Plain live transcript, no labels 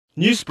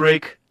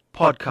Newsbreak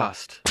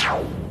Podcast.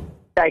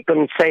 I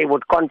can say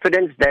with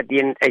confidence that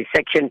in a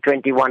Section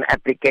 21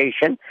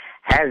 application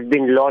has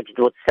been lodged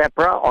with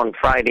SAHPRA on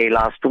Friday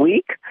last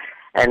week,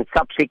 and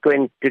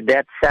subsequent to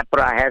that,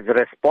 SAHPRA has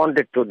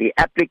responded to the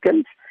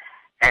applicants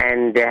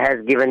and has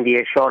given the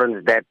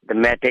assurance that the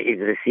matter is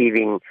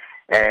receiving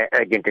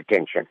urgent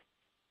attention.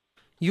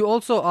 You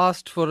also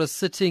asked for a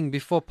sitting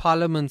before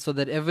Parliament so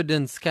that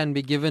evidence can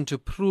be given to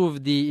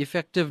prove the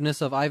effectiveness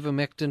of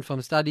Ivermectin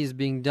from studies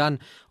being done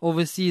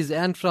overseas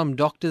and from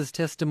doctors'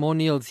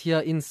 testimonials here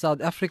in South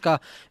Africa.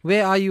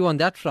 Where are you on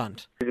that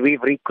front?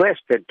 We've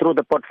requested through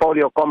the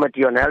Portfolio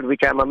Committee on Health,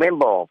 which I'm a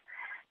member of,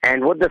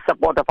 and with the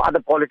support of other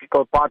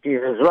political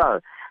parties as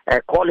well,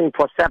 calling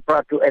for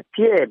SAHPRA to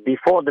appear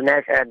before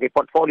the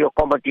Portfolio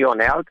Committee on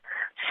Health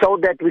so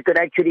that we could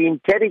actually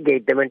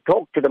interrogate them and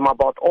talk to them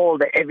about all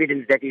the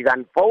evidence that is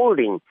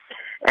unfolding,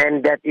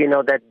 and that,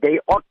 that they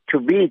ought to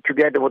be,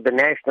 together with the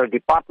National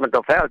Department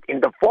of Health,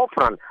 in the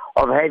forefront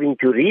of having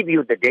to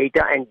review the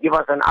data and give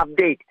us an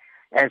update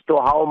as to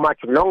how much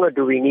longer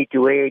do we need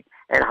to wait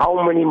and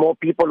how many more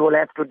people will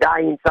have to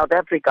die in South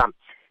Africa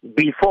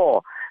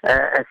before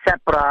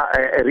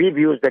SAHPRA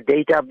reviews the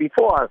data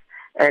before us.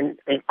 And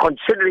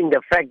considering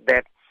the fact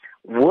that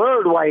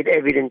worldwide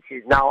evidence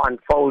is now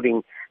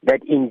unfolding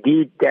that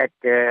indeed that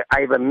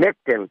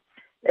Ivermectin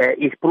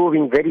is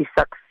proving very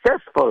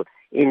successful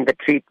in the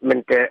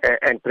treatment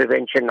and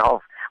prevention of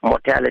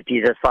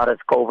mortalities as far as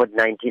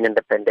COVID-19 and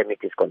the pandemic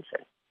is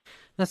concerned.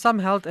 Now, some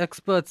health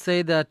experts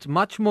say that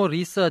much more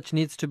research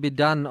needs to be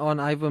done on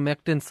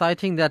Ivermectin,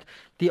 citing that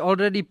the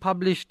already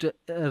published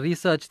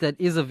research that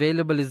is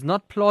available is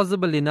not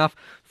plausible enough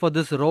for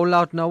this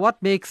rollout. Now,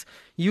 what makes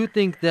you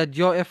think that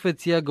your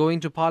efforts here going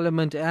to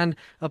Parliament and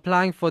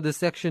applying for the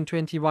Section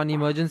 21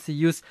 emergency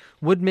use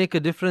would make a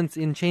difference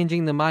in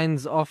changing the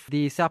minds of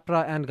the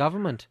SAHPRA and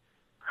government?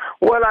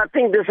 Well, I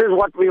think this is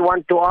what we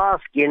want to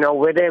ask,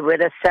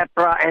 whether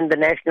SAHPRA and the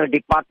National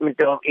Department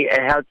of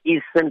Health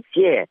is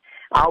sincere.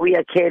 Are we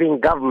a caring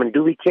government?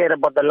 Do we care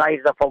about the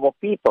lives of our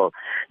people?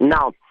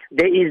 Now,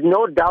 there is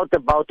no doubt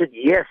about it.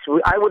 Yes,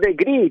 I would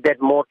agree that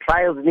more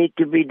trials need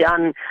to be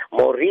done,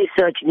 more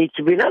research needs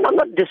to be done. I'm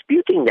not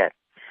disputing that.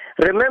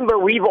 Remember,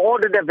 we've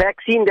ordered a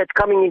vaccine that's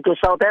coming into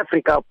South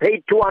Africa,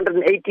 paid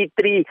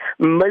 283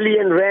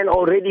 million rand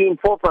already in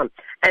forefront,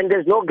 and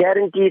there's no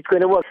guarantee it's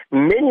going to work.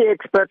 Many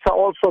experts are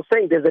also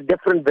saying there's a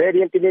different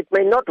variant and it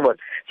may not work.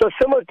 So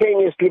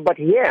simultaneously, but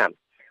here,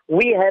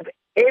 we have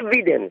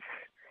evidence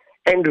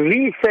and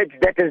research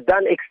that has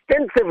done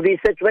extensive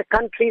research where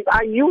countries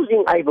are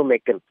using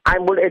Ivermectin. I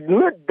will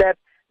admit that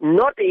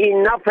not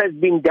enough has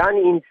been done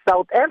in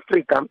South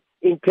Africa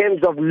in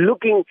terms of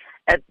looking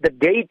at the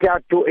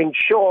data to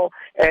ensure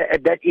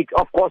that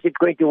it's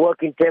going to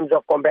work in terms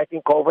of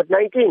combating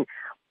COVID-19.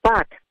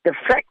 But the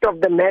fact of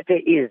the matter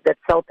is that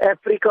South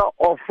Africa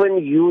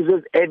often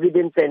uses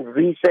evidence and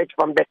research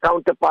from their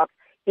counterparts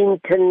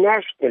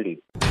internationally.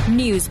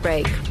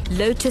 Newsbreak,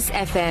 Lotus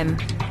FM,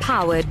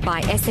 powered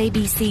by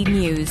SABC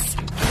News.